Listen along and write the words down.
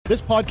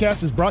This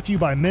podcast is brought to you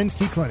by Men's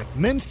T Clinic.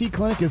 Men's T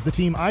Clinic is the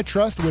team I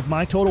trust with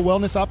my total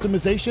wellness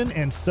optimization,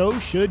 and so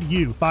should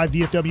you. 5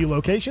 DFW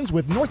locations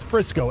with North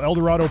Frisco, El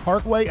Dorado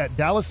Parkway at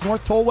Dallas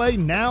North Tollway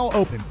now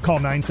open. Call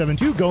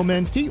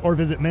 972-GO-MEN'S-T or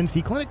visit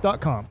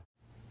mensteclinic.com.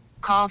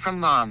 Call from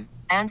mom.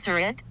 Answer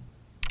it.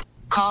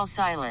 Call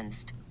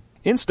silenced.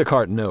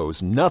 Instacart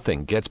knows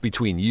nothing gets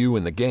between you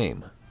and the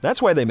game.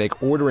 That's why they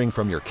make ordering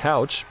from your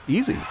couch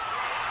easy.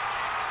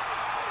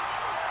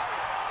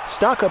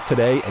 Stock up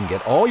today and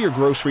get all your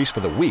groceries for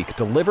the week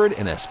delivered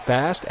in as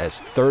fast as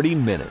 30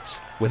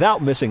 minutes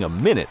without missing a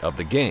minute of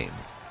the game.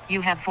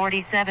 You have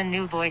 47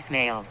 new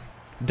voicemails.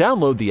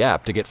 Download the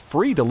app to get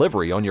free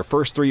delivery on your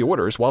first 3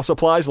 orders while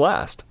supplies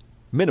last.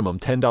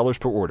 Minimum $10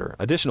 per order.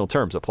 Additional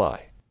terms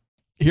apply.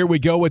 Here we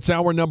go. It's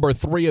hour number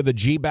 3 of the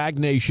G-Bag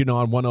Nation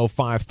on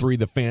 105.3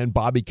 The Fan.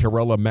 Bobby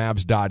Karalla,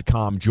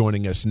 Mavs.com,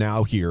 joining us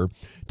now here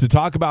to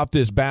talk about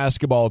this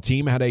basketball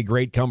team. Had a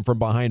great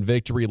come-from-behind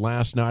victory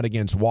last night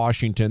against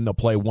Washington. They'll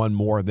play one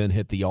more, then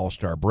hit the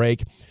All-Star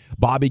break.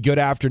 Bobby, good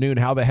afternoon.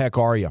 How the heck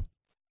are you?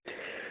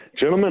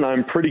 Gentlemen,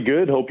 I'm pretty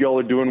good. Hope y'all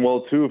are doing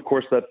well, too. Of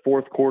course, that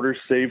fourth quarter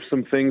saved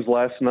some things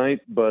last night,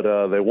 but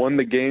they won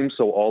the game,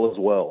 so all is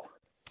well.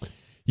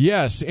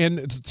 Yes,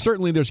 and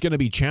certainly there's going to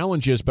be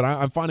challenges, but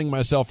I'm finding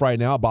myself right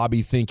now,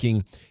 Bobby,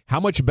 thinking how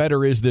much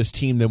better is this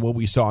team than what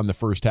we saw in the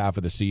first half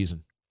of the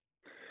season?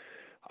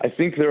 I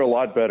think they're a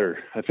lot better.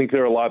 I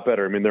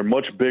mean, they're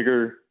much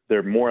bigger.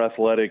 They're more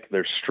athletic.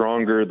 They're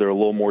stronger. They're a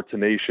little more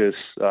tenacious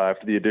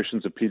after the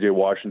additions of P.J.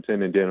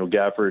 Washington and Daniel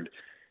Gafford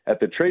at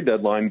the trade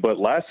deadline. But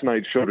last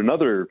night showed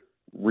another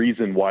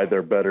reason why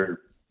they're better,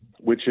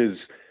 which is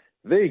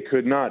they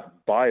could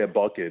not buy a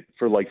bucket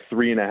for like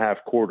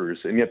 3.5 quarters,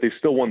 and yet they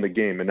still won the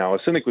game. And now a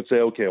cynic would say,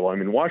 okay, well, I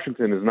mean,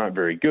 Washington is not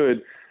very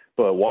good,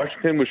 but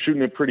Washington was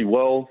shooting it pretty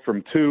well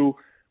from 2.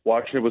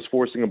 Washington was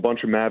forcing a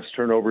bunch of Mavs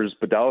turnovers,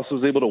 but Dallas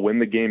was able to win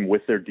the game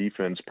with their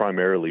defense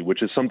primarily,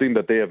 which is something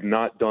that they have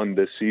not done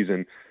this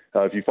season.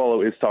 If you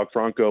follow Iztok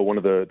Franco, one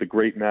of the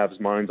great Mavs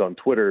minds on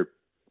Twitter,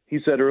 he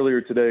said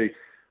earlier today,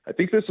 I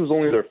think this was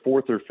only their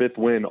 4th or 5th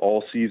win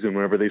all season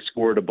whenever they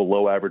scored a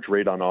below average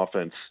rate on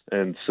offense.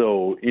 And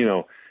so,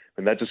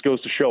 and that just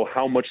goes to show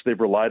how much they've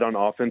relied on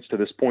offense to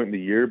this point in the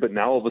year. But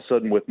now all of a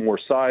sudden with more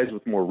size,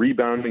 with more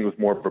rebounding, with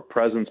more of a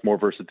presence, more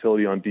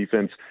versatility on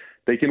defense,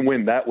 they can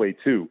win that way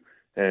too.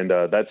 And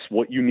that's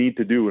what you need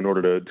to do in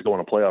order to go on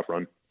a playoff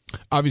run.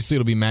 Obviously,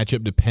 it'll be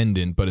matchup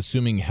dependent, but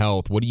assuming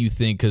health, what do you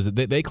think? Because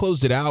they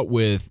closed it out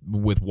with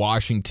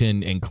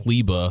Washington and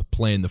Kleba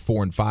playing the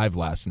 4 and 5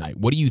 last night.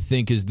 What do you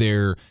think is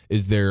their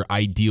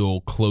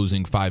ideal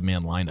closing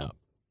 5-man lineup?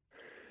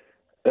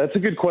 That's a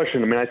good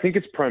question. I mean, I think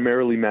it's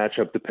primarily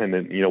matchup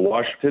dependent.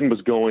 Washington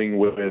was going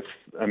with,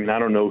 I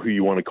don't know who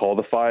you want to call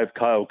the 5.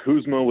 Kyle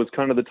Kuzma was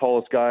kind of the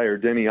tallest guy, or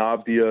Denny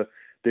Avdia.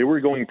 They were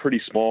going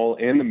pretty small,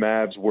 and the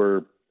Mavs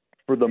were,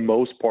 for the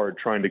most part,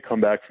 trying to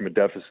come back from a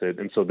deficit.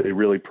 And so they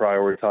really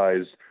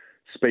prioritized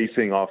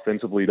spacing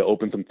offensively to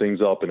open some things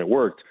up, and it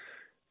worked.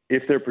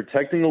 If they're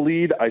protecting a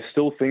lead, I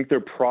still think they're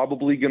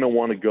probably going to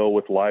want to go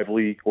with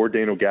Lively or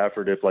Daniel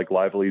Gafford if like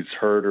Lively's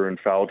hurt or in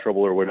foul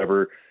trouble or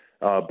whatever.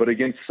 But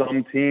against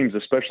some teams,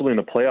 especially in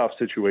a playoff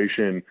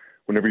situation,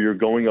 whenever you're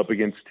going up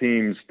against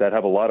teams that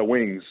have a lot of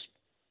wings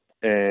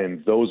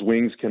and those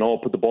wings can all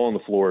put the ball on the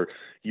floor,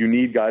 you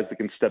need guys that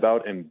can step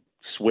out and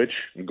switch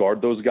and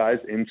guard those guys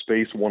in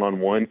space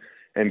one-on-one,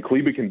 and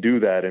Kleba can do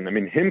that. And I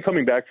mean, him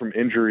coming back from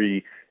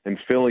injury and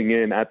filling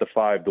in at the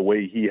 5 the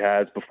way he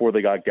has before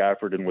they got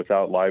Gafford and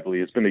without Lively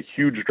has been a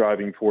huge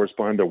driving force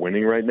behind their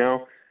winning right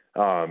now.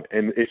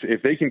 And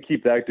if they can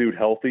keep that dude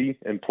healthy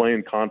and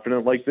playing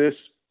confident like this,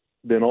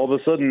 then all of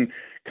a sudden,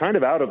 kind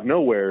of out of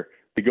nowhere,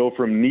 they go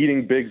from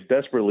needing bigs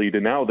desperately to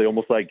now they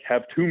almost like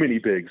have too many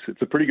bigs.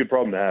 It's a pretty good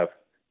problem to have.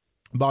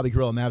 Bobby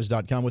Karalla,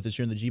 Mavs.com with us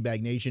here in the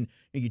G-Bag Nation.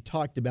 You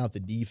talked about the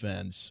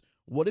defense.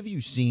 What have you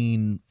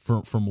seen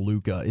from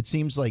Luka? It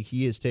seems like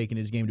he has taken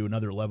his game to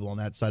another level on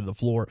that side of the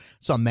floor.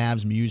 Saw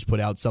Mavs Muse put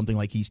out something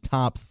like he's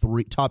top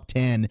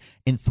 10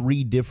 in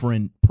 3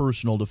 different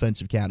personal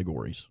defensive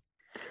categories.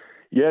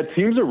 Yeah,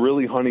 teams are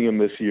really hunting him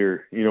this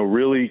year.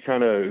 Really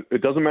kind of,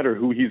 it doesn't matter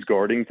who he's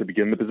guarding to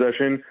begin the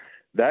possession.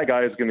 That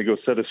guy is going to go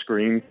set a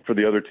screen for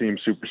the other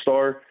team's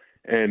superstar.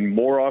 And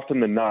more often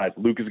than not,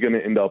 Luke is going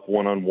to end up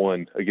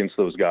one-on-one against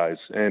those guys.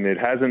 And it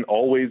hasn't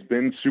always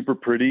been super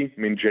pretty. I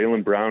mean,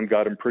 Jaylen Brown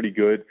got him pretty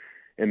good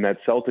in that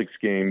Celtics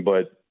game.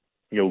 But,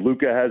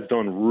 Luka has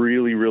done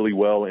really, really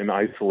well in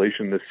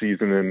isolation this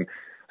season. And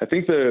I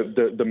think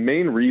the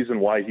main reason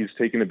why he's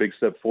taken a big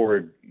step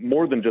forward,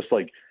 more than just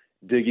like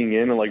digging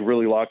in and like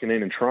really locking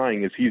in and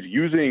trying, is he's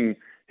using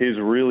his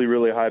really,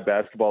 really high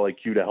basketball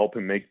IQ to help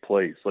him make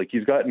plays. Like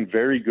he's gotten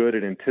very good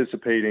at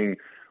anticipating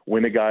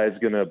when a guy is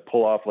going to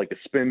pull off like a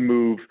spin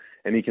move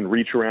and he can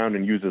reach around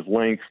and use his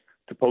length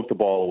to poke the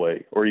ball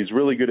away. Or he's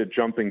really good at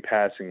jumping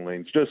passing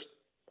lanes, just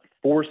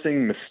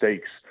forcing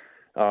mistakes.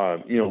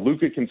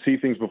 Luka can see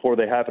things before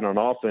they happen on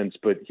offense,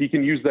 but he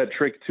can use that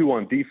trick too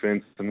on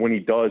defense. And when he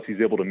does, he's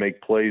able to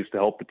make plays to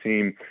help the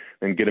team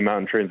and get him out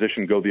in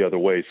transition, go the other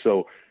way.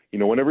 So,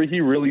 whenever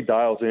he really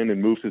dials in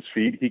and moves his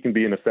feet, he can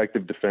be an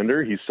effective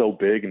defender. He's so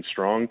big and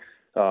strong.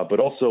 But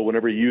also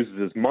whenever he uses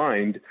his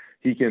mind,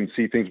 he can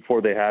see things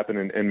before they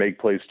happen and make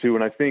plays too.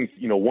 And I think,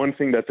 one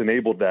thing that's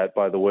enabled that,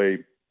 by the way,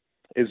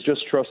 is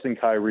just trusting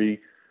Kyrie,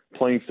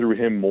 playing through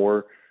him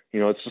more.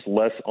 It's just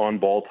less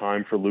on-ball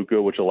time for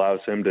Luka, which allows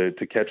him to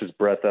catch his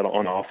breath out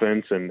on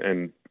offense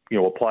and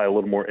apply a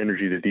little more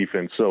energy to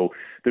defense. So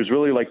there's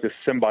really like this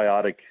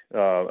symbiotic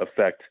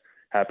effect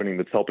happening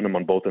that's helping him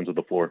on both ends of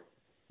the floor.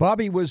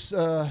 Bobby, was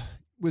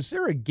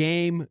there a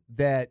game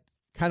that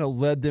kind of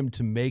led them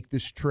to make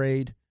this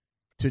trade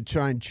to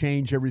try and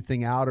change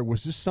everything out, or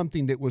was this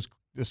something that was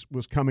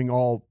coming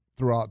all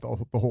throughout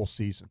the whole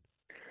season?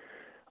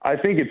 I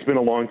think it's been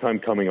a long time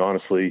coming,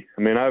 honestly.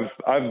 I mean, I've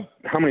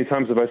how many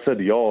times have I said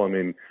to y'all, I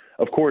mean,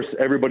 of course,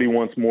 everybody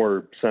wants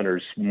more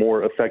centers,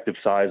 more effective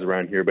size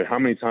around here, but how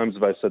many times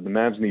have I said the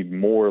Mavs need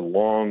more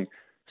long,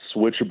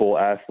 switchable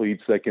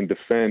athletes that can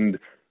defend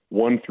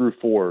 1 through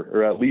 4,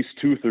 or at least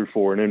 2 through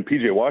 4, and in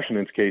P.J.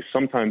 Washington's case,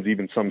 sometimes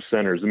even some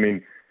centers. I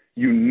mean,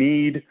 you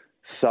need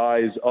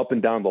size up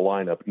and down the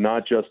lineup,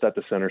 not just at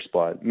the center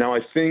spot. Now, I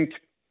think,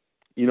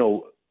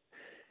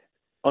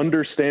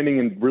 understanding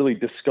and really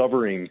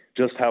discovering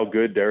just how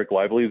good Derek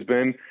Lively has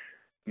been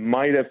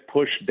might have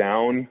pushed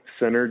down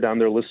center down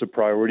their list of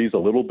priorities a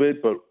little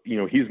bit, but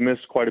he's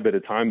missed quite a bit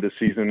of time this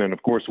season, and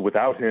of course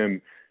without him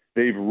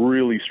they've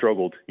really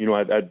struggled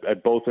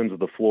at both ends of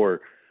the floor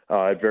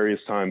at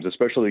various times,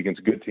 especially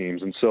against good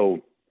teams. And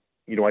so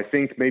I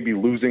think maybe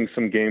losing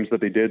some games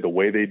that they did the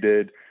way they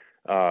did,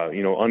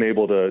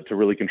 unable to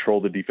really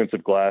control the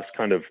defensive glass,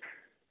 kind of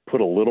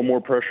put a little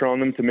more pressure on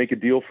them to make a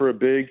deal for a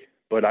big.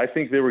 But I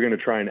think they were going to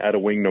try and add a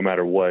wing no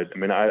matter what. I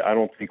mean, I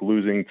don't think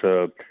losing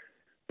to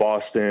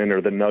Boston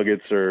or the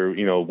Nuggets or,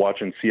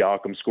 watching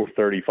Siakam score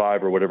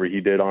 35 or whatever he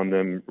did on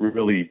them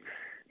really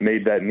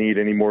made that need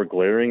any more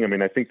glaring. I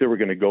mean, I think they were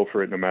going to go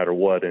for it no matter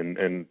what. And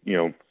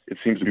it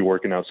seems to be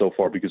working out so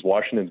far because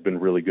Washington's been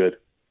really good.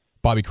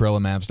 Bobby Karalla,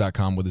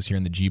 Mavs.com with us here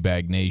in the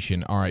G-Bag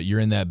Nation. All right, you're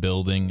in that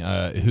building.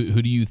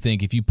 Who do you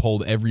think, if you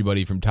polled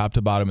everybody from top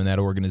to bottom in that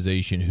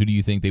organization, who do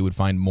you think they would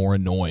find more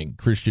annoying,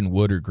 Christian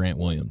Wood or Grant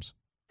Williams?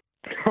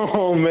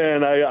 Oh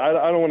man,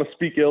 I don't want to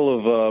speak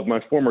ill of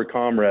my former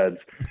comrades,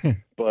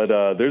 but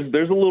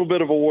there's a little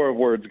bit of a war of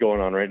words going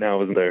on right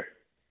now, isn't there?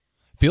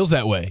 Feels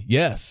that way.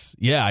 Yes.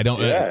 Yeah. I don't.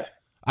 Yeah.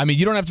 I mean,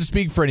 you don't have to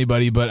speak for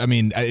anybody, but I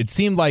mean, it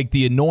seemed like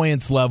the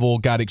annoyance level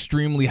got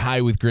extremely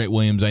high with Grant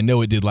Williams. I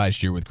know it did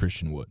last year with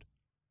Christian Wood.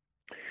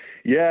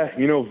 Yeah,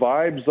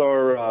 vibes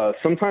are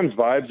sometimes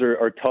vibes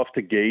are tough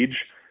to gauge.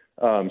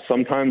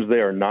 Sometimes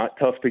they are not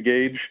tough to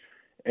gauge,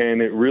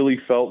 and it really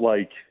felt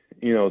like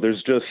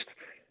there's just.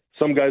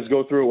 Some guys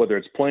go through it, whether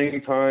it's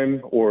playing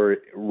time or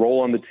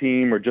role on the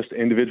team or just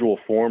individual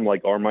form,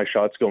 like are my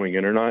shots going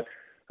in or not?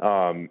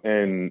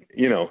 And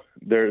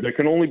there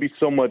can only be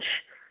so much,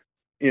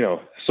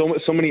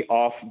 so many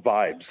off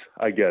vibes,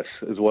 I guess,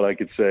 is what I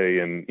could say.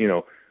 And,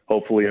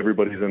 hopefully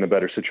everybody's in a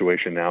better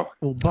situation now.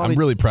 Well, Bobby, I'm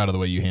really proud of the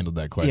way you handled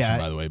that question,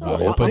 by the way,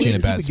 Bobby. I'll put you in a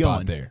bad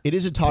spot there. It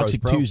is a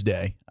Toxic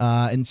Tuesday.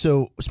 And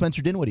so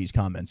Spencer Dinwiddie's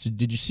comments,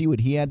 did you see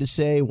what he had to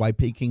say? Why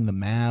picking the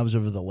Mavs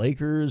over the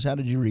Lakers? How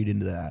did you read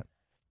into that?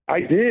 I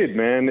did,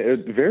 man.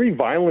 A very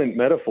violent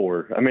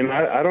metaphor. I mean,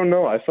 I don't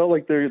know. I felt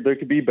like there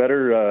could be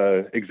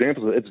better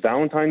examples. It's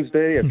Valentine's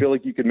Day. I feel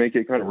like you could make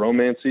it kind of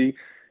romancy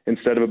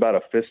instead of about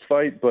a fist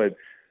fight. But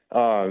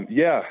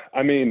yeah,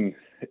 I mean,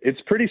 it's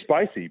pretty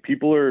spicy.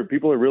 People are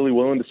really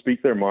willing to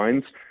speak their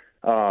minds.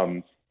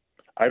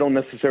 I don't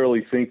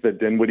necessarily think that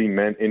Dinwiddie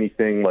meant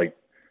anything like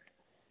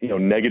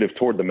negative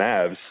toward the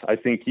Mavs. I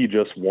think he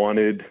just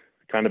wanted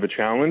kind of a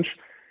challenge.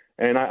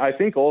 And I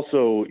think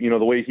also,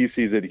 the way he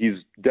sees it, he's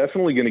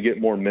definitely going to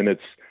get more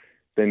minutes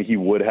than he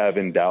would have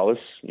in Dallas.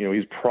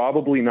 He's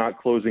probably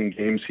not closing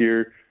games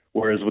here,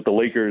 whereas with the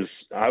Lakers,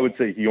 I would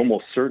say he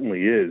almost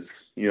certainly is,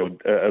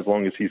 as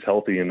long as he's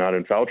healthy and not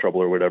in foul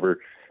trouble or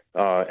whatever.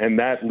 And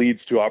that leads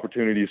to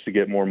opportunities to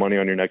get more money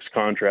on your next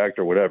contract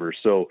or whatever.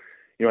 So,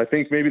 I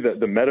think maybe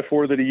the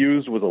metaphor that he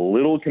used was a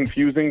little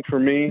confusing for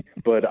me,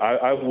 but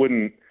I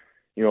wouldn't.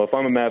 If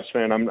I'm a Mavs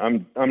fan,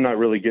 I'm not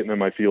really getting in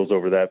my feels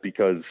over that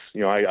because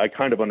I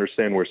kind of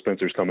understand where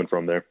Spencer's coming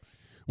from there.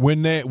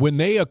 When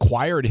they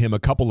acquired him a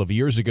couple of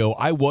years ago,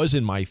 I was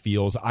in my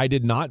feels. I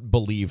did not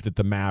believe that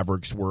the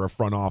Mavericks were a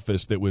front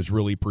office that was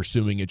really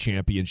pursuing a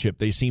championship.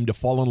 They seemed to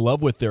fall in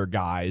love with their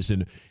guys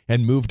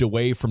and moved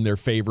away from their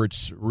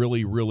favorites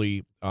really,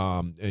 really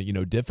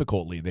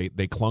difficultly.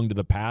 They clung to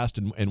the past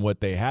and what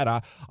they had.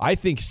 I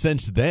think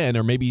since then,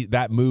 or maybe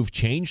that move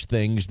changed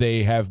things,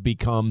 they have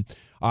become,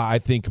 I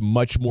think,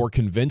 much more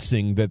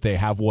convincing that they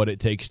have what it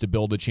takes to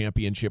build a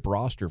championship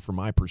roster from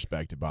my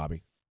perspective,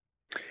 Bobby.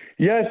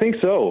 Yeah, I think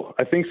so.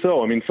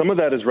 I mean, some of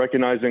that is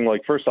recognizing,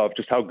 like, first off,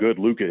 just how good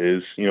Luka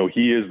is.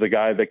 He is the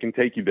guy that can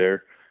take you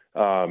there.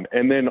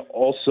 And then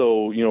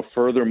also,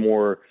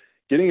 furthermore,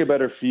 getting a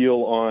better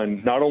feel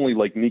on not only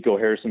like Nico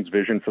Harrison's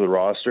vision for the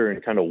roster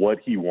and kind of what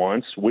he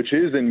wants, which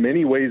is in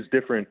many ways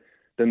different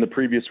than the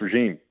previous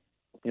regime.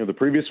 The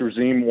previous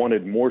regime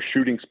wanted more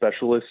shooting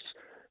specialists,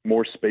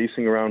 more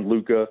spacing around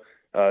Luka,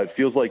 It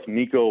feels like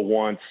Nico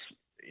wants,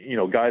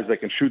 guys that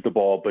can shoot the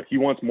ball, but he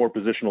wants more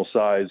positional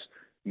size,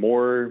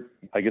 more,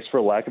 I guess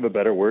for lack of a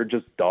better word,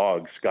 just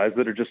dogs, guys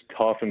that are just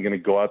tough and going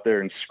to go out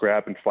there and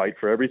scrap and fight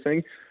for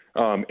everything.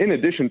 In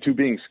addition to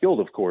being skilled,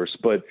 of course,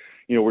 but,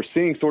 we're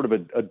seeing sort of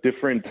a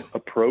different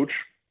approach.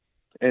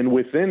 And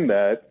within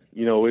that,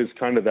 is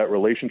kind of that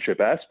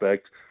relationship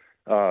aspect.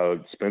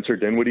 Spencer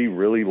Dinwiddie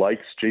really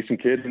likes Jason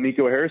Kidd and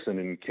Nico Harrison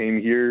and came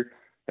here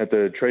at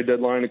the trade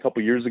deadline a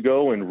couple years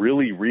ago and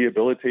really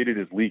rehabilitated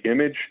his league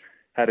image,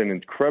 had an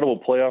incredible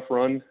playoff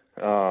run,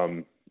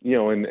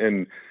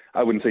 and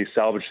I wouldn't say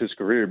salvaged his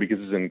career because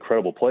he's an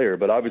incredible player,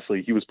 but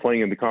obviously he was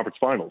playing in the conference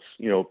finals,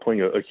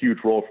 playing a huge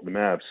role for the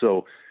Mavs.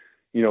 So,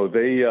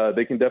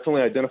 they can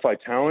definitely identify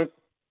talent.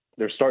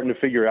 They're starting to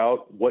figure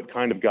out what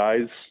kind of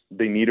guys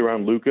they need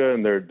around Luka,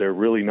 and they're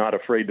really not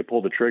afraid to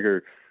pull the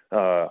trigger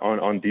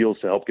on deals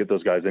to help get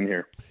those guys in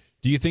here.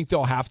 Do you think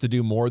they'll have to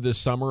do more this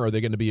summer? Are they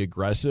going to be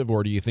aggressive,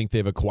 or do you think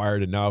they've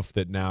acquired enough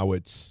that now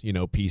it's,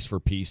 piece for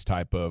piece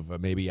type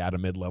of maybe at a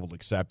mid-level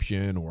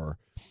exception, or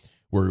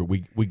where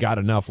we got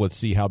enough, let's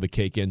see how the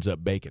cake ends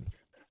up baking?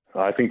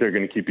 I think they're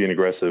going to keep being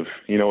aggressive.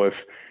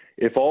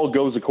 If all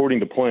goes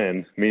according to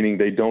plan, meaning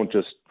they don't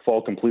just fall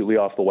completely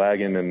off the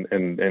wagon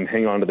and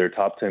hang on to their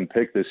top 10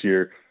 pick this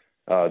year,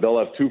 they'll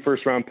have 2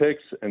 first-round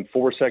picks and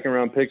 4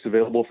 second-round picks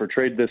available for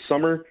trade this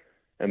summer,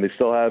 and they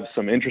still have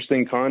some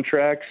interesting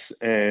contracts.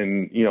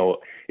 And,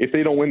 if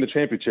they don't win the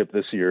championship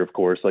this year, of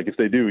course, like if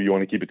they do, you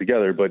want to keep it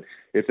together. But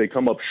if they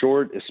come up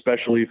short,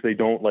 especially if they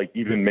don't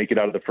even make it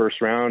out of the first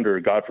round, or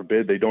God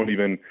forbid, they don't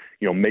even,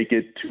 make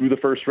it to the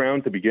first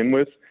round to begin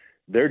with,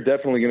 they're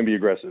definitely going to be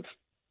aggressive.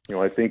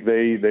 I think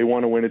they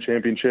want to win a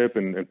championship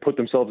and put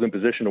themselves in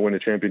position to win a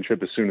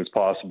championship as soon as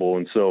possible.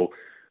 And so,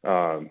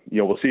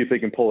 we'll see if they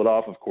can pull it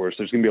off. Of course,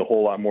 there's going to be a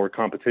whole lot more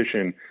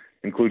competition,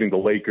 including the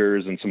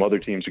Lakers and some other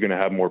teams are going to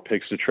have more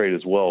picks to trade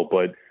as well.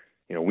 But,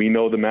 we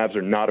know the Mavs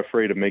are not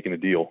afraid of making a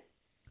deal.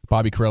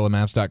 Bobby Karalla,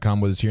 Mavs.com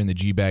with us here in the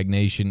G-Bag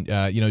Nation.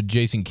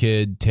 Jason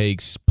Kidd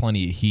takes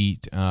plenty of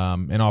heat,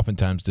 and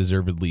oftentimes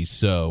deservedly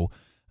so.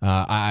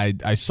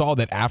 I saw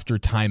that after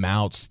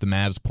timeouts, the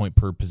Mavs' point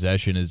per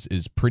possession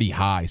is pretty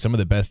high, some of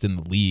the best in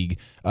the league,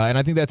 and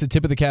I think that's a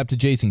tip of the cap to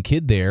Jason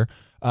Kidd there.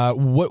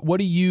 What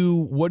do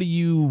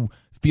you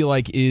feel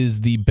like is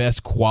the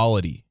best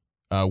quality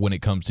when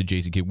it comes to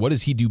Jason Kidd? What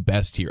does he do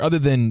best here, other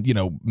than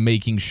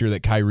making sure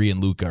that Kyrie and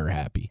Luka are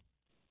happy?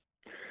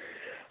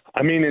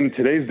 I mean, in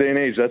today's day and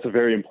age, that's a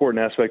very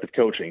important aspect of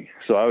coaching.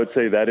 So I would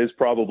say that is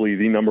probably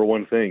the number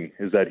one thing,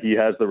 is that he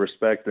has the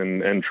respect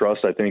and trust,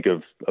 I think,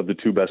 of the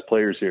 2 best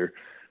players here,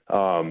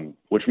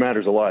 which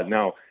matters a lot.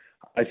 Now,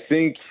 I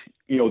think,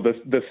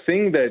 the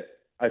thing that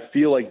I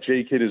feel like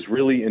J. Kidd has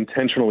really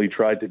intentionally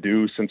tried to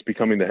do since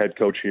becoming the head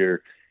coach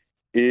here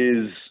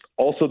is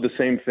also the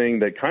same thing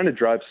that kind of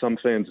drives some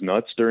fans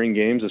nuts during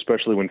games,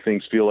 especially when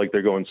things feel like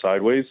they're going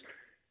sideways.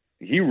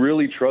 He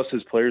really trusts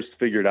his players to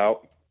figure it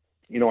out.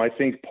 I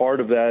think part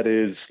of that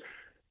is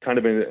kind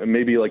of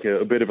maybe like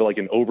a bit of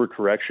an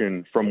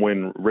overcorrection from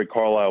when Rick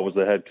Carlisle was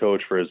the head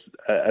coach. For as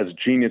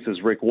genius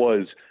as Rick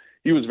was,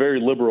 he was very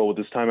liberal with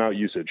his timeout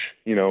usage.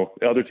 The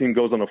other team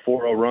goes on a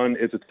 4-0 run,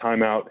 it's a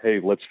timeout. Hey,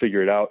 let's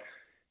figure it out.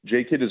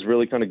 J. Kidd has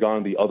really kind of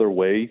gone the other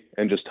way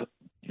and just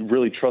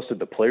really trusted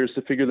the players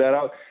to figure that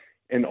out.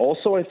 And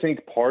also, I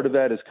think part of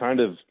that is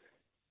kind of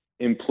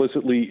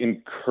implicitly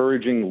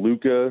encouraging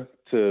Luka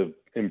to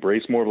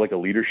embrace more of like a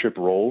leadership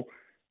role.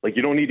 Like,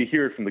 you don't need to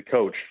hear it from the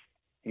coach.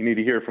 You need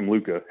to hear it from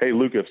Luka. Hey,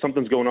 Luka, if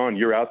something's going on,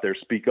 you're out there.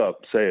 Speak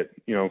up. Say it.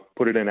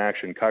 Put it in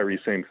action. Kyrie,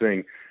 same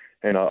thing.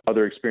 And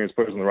other experienced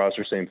players on the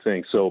roster, same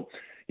thing. So,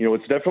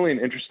 it's definitely an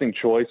interesting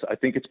choice. I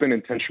think it's been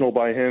intentional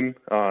by him.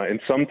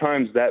 And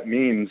sometimes that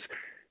means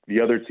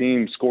the other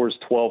team scores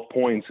 12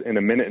 points in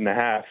a minute and a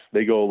half.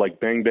 They go like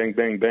bang, bang,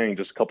 bang, bang,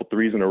 just a couple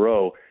threes in a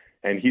row.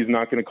 And he's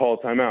not going to call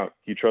a timeout.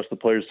 He trusts the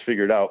players to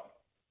figure it out.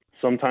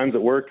 Sometimes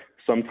it works.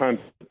 Sometimes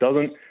it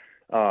doesn't.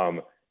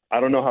 I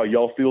don't know how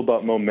y'all feel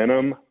about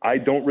momentum. I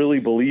don't really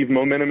believe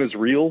momentum is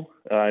real.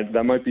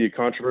 That might be a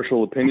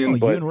controversial opinion.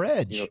 But you and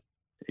Reg.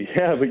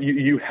 Yeah, but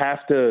you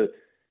have to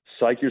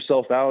psych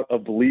yourself out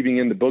of believing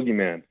in the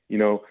boogeyman.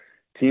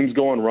 Teams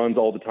go on runs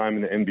all the time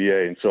in the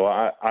NBA. And so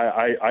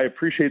I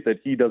appreciate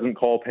that he doesn't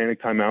call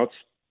panic timeouts,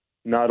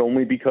 not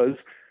only because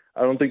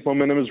I don't think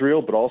momentum is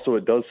real, but also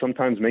it does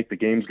sometimes make the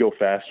games go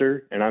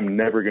faster, and I'm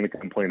never going to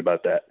complain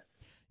about that.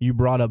 You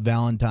brought up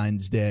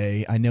Valentine's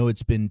Day. I know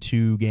it's been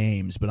 2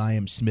 games, but I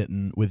am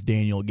smitten with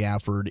Daniel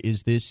Gafford.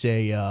 Is this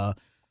a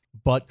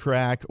butt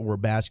crack or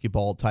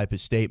basketball type of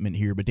statement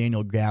here? But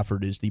Daniel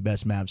Gafford is the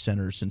best Mavs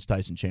center since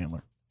Tyson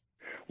Chandler.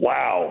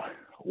 Wow.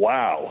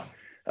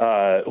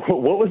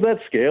 What was that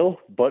scale?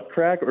 Butt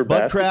crack or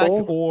butt basketball?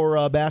 Butt crack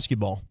or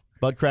basketball.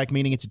 Butt crack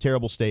meaning it's a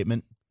terrible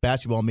statement.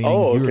 Basketball meaning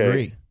you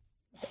agree.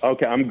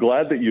 Okay, I'm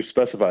glad that you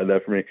specified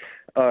that for me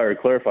or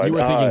clarified. You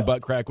were thinking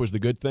butt crack was the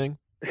good thing?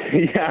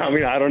 Yeah, I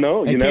mean, I don't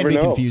know. You never know. It can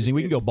be confusing.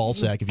 We can go ball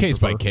sack if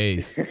case you prefer. by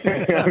case. I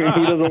mean,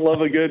 who doesn't love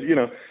a good,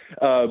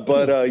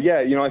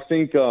 I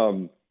think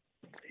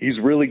he's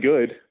really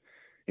good.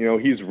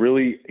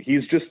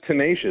 he's just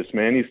tenacious,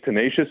 man. He's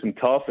tenacious and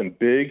tough and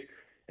big,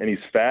 and he's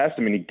fast.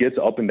 I mean, he gets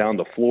up and down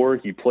the floor.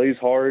 He plays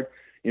hard.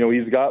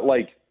 He's got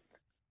like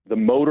the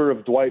motor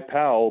of Dwight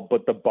Powell,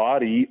 but the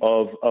body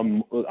of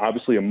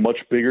obviously a much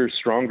bigger,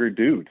 stronger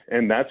dude.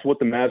 And that's what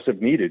the Mavs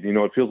have needed.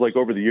 It feels like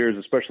over the years,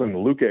 especially in the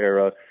Luka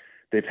era,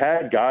 they've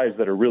had guys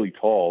that are really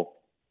tall.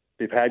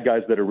 They've had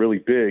guys that are really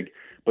big,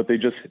 but they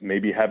just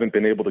maybe haven't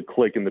been able to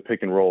click in the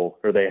pick and roll,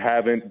 or they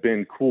haven't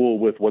been cool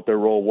with what their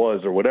role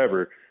was or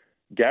whatever.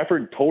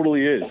 Gafford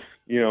totally is.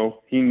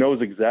 He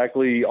knows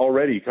exactly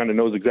already, kind of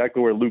knows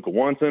exactly where Luka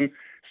wants him.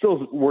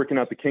 Still working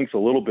out the kinks a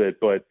little bit,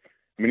 but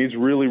I mean, he's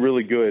really,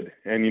 really good.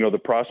 And, the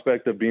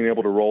prospect of being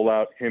able to roll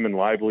out him and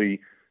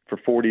Lively for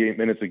 48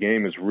 minutes a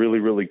game is really,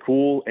 really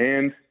cool.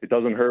 And it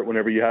doesn't hurt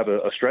whenever you have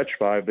a stretch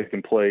five that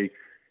can play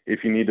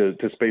if you need to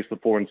space the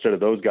floor instead of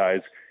those guys.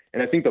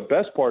 And I think the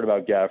best part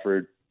about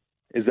Gafford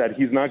is that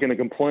he's not going to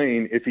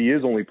complain if he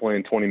is only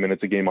playing 20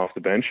 minutes a game off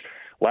the bench.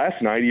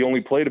 Last night, he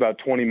only played about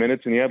 20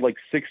 minutes, and he had like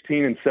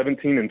 16 and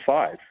 17 and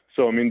 5.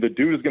 So, I mean, the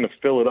dude is going to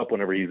fill it up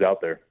whenever he's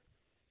out there.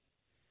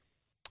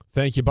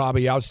 Thank you,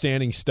 Bobby.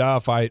 Outstanding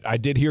stuff. I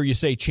did hear you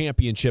say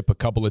championship a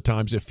couple of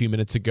times a few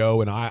minutes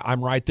ago, and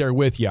I'm right there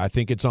with you. I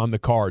think it's on the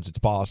cards. It's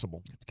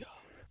possible. Let's go.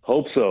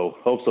 Hope so.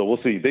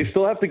 We'll see. They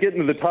still have to get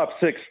into the top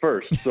 6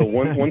 first, so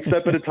one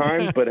step at a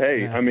time. But,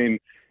 hey, I mean,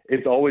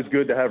 it's always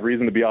good to have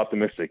reason to be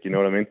optimistic. You know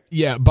what I mean?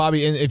 Yeah,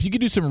 Bobby, and if you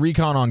could do some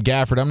recon on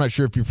Gafford, I'm not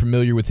sure if you're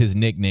familiar with his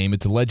nickname.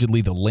 It's allegedly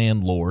the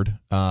landlord.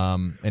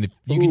 And if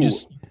you could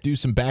just do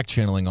some back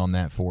channeling on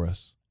that for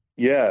us.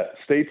 Yeah,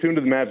 stay tuned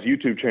to the Mavs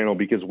YouTube channel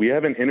because we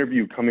have an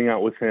interview coming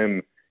out with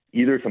him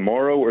either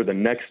tomorrow or the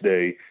next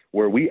day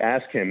where we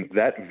ask him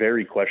that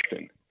very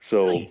question.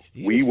 So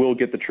we will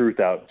get the truth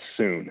out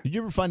soon. Did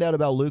you ever find out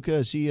about Luka?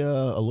 Is he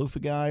a Lufa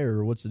guy,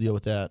 or what's the deal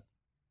with that?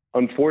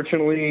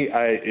 Unfortunately,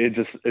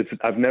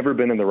 I've never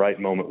been in the right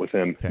moment with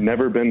him. Okay.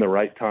 Never been the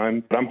right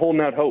time. But I'm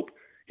holding out hope.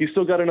 He's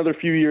still got another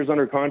few years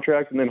under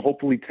contract, and then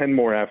hopefully 10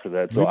 more after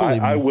that. So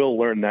I will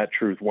learn that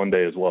truth one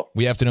day as well.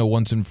 We have to know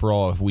once and for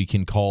all if we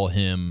can call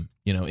him,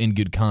 in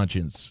good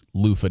conscience,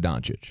 Lufa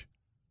Doncic.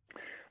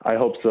 I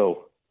hope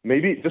so.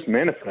 Maybe just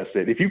manifest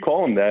it. If you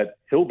call him that,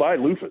 he'll buy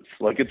loofahs.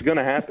 Like, it's going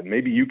to happen.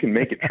 Maybe you can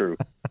make it true.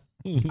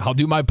 I'll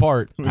do my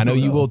part. I know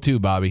you will too,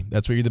 Bobby.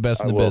 That's where you're the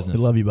best in the business.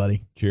 We love you,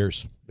 buddy.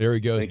 Cheers. There he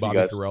goes, Thank Bobby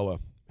you, Karalla.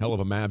 Hell of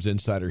a Mavs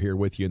insider here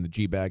with you in the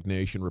G-Bag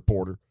Nation,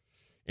 reporter,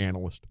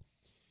 analyst.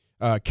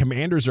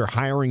 Commanders are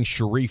hiring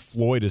Sharif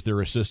Floyd as their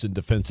assistant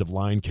defensive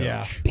line coach.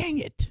 Yeah. Dang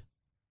it.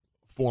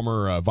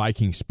 Former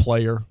Vikings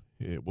player.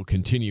 It will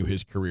continue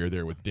his career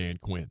there with Dan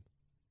Quinn.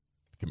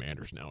 The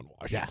Commanders now in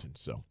Washington. Yeah.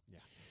 So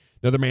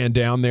another man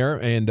down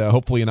there, and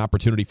hopefully an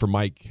opportunity for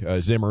Mike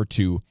Zimmer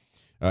to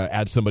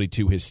add somebody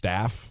to his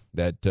staff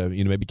that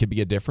maybe could be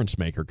a difference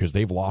maker because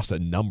they've lost a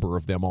number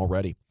of them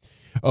already.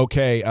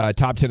 Okay,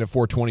 top 10 at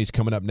 420 is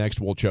coming up next.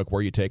 Wolchuk, where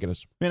are you taking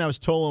us? Man, I was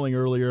toloing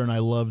earlier, and I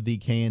love the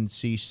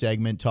KNC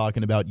segment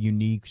talking about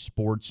unique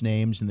sports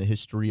names in the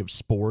history of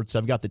sports.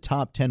 I've got the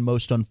top 10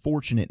 most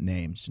unfortunate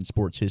names in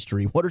sports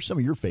history. What are some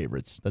of your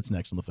favorites? That's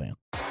next on The Fan.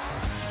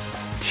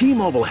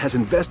 T-Mobile has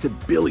invested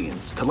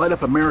billions to light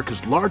up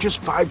America's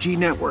largest 5G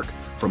network,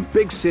 from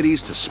big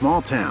cities to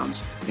small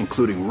towns,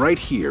 including right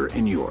here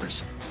in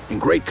yours. And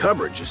great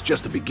coverage is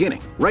just the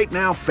beginning. Right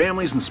now,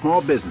 families and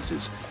small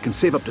businesses can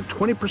save up to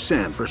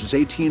 20% versus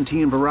AT&T and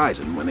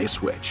Verizon when they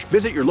switch.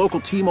 Visit your local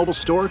T-Mobile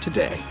store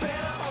today.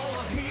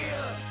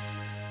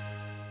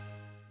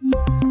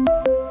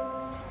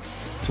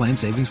 Plan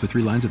savings with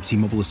 3 lines of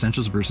T-Mobile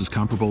Essentials versus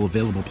comparable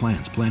available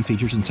plans. Plan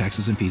features and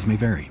taxes and fees may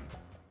vary.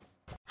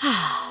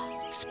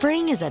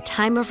 Spring is a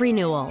time of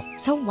renewal,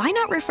 so why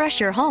not refresh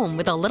your home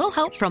with a little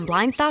help from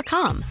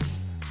Blinds.com?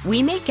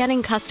 We make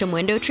getting custom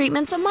window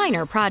treatments a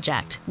minor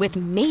project with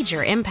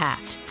major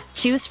impact.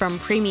 Choose from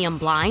premium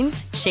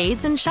blinds,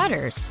 shades, and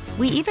shutters.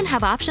 We even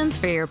have options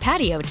for your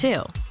patio,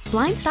 too.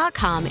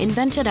 Blinds.com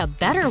invented a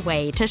better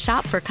way to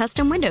shop for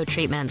custom window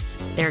treatments.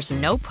 There's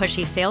no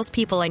pushy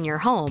salespeople in your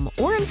home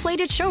or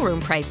inflated showroom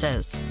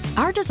prices.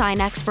 Our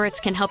design experts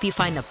can help you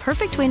find the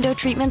perfect window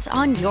treatments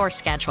on your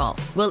schedule.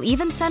 We'll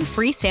even send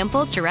free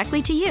samples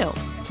directly to you.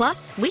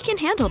 Plus, we can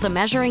handle the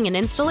measuring and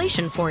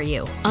installation for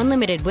you.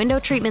 Unlimited window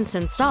treatments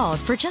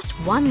installed for just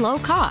one low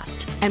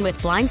cost. And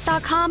with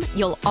Blinds.com,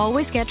 you'll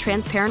always get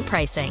transparent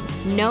pricing.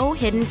 No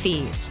hidden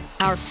fees.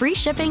 Our free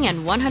shipping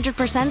and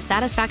 100%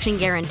 satisfaction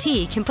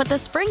guarantee can put the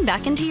spring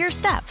back into your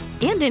step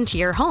and into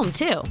your home,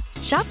 too.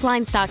 Shop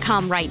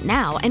Blinds.com right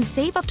now and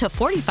save up to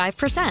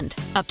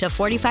 45%. Up to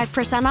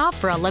 45% off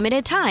for a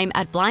limited time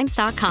at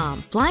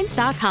Blinds.com.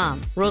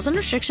 Blinds.com. Rules and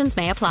restrictions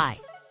may apply.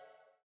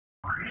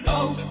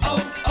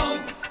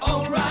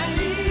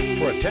 O'Reilly.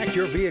 Protect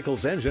your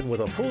vehicle's engine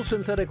with a full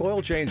synthetic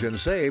oil change and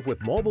save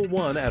with Mobile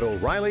One at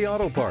O'Reilly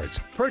Auto Parts.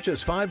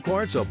 Purchase 5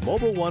 quarts of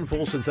Mobile One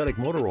full synthetic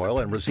motor oil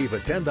and receive a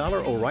 $10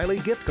 O'Reilly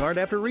gift card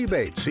after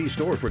rebate. See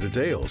store for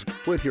details.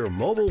 With your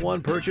Mobile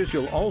One purchase,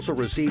 you'll also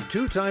receive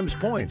 2 times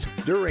points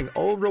during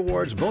O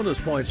Rewards Bonus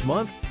Points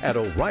Month at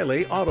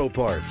O'Reilly Auto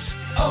Parts.